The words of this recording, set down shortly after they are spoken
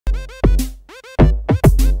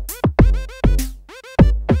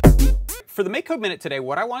For the MakeCode Minute today,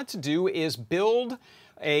 what I wanted to do is build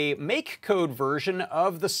a MakeCode version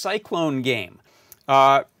of the Cyclone game.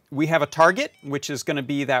 We have a target, which is going to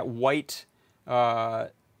be that white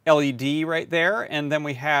LED right there, and then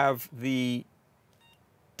we have the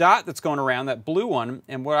dot that's going around, that blue one,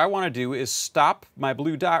 and what I want to do is stop my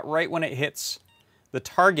blue dot right when it hits the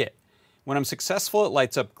target. When I'm successful, it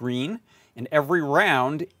lights up green, and every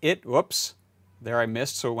round it, whoops, there I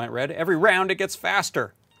missed, so it went red. Every round it gets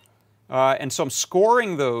faster. And so I'm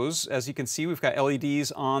scoring those. As you can see, we've got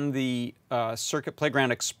LEDs on the Circuit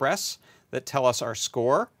Playground Express that tell us our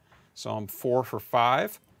score. So I'm 4 for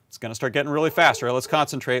 5. It's going to start getting really fast. All right, let's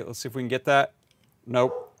concentrate. Let's see if we can get that.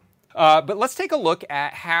 Nope. But let's take a look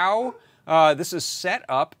at how this is set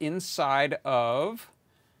up inside of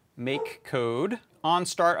MakeCode. On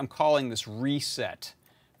start, I'm calling this reset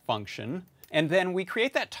function. And then we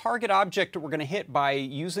create that target object that we're going to hit by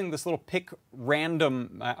using this little pick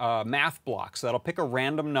random math block. So that'll pick a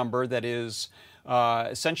random number that is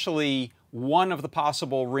essentially one of the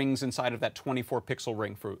possible rings inside of that 24 pixel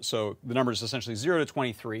ring. So the number is essentially 0 to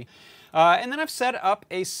 23. And then I've set up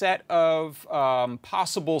a set of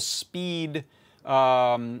possible speed. These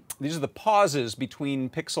are the pauses between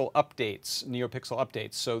pixel updates, NeoPixel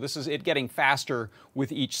updates. So this is it getting faster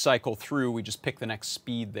with each cycle through. We just pick the next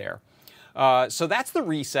speed there. So that's the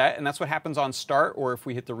reset, and that's what happens on start or if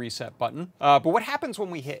we hit the reset button. But what happens when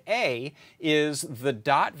we hit A is the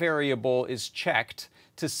dot variable is checked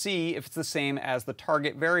to see if it's the same as the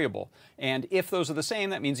target variable. And if those are the same,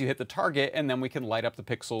 that means you hit the target, and then we can light up the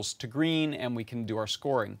pixels to green and we can do our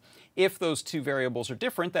scoring. If those two variables are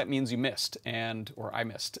different, that means you missed, or I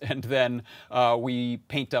missed. And then we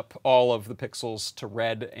paint up all of the pixels to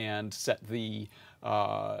red and set the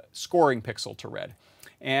scoring pixel to red.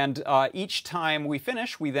 And each time we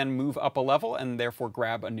finish, we then move up a level and therefore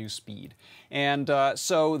grab a new speed. And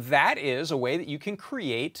so that is a way that you can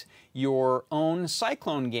create your own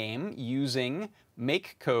Cyclone game using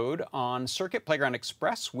MakeCode on Circuit Playground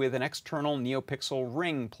Express with an external NeoPixel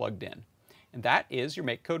ring plugged in. And that is your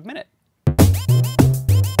MakeCode Minute.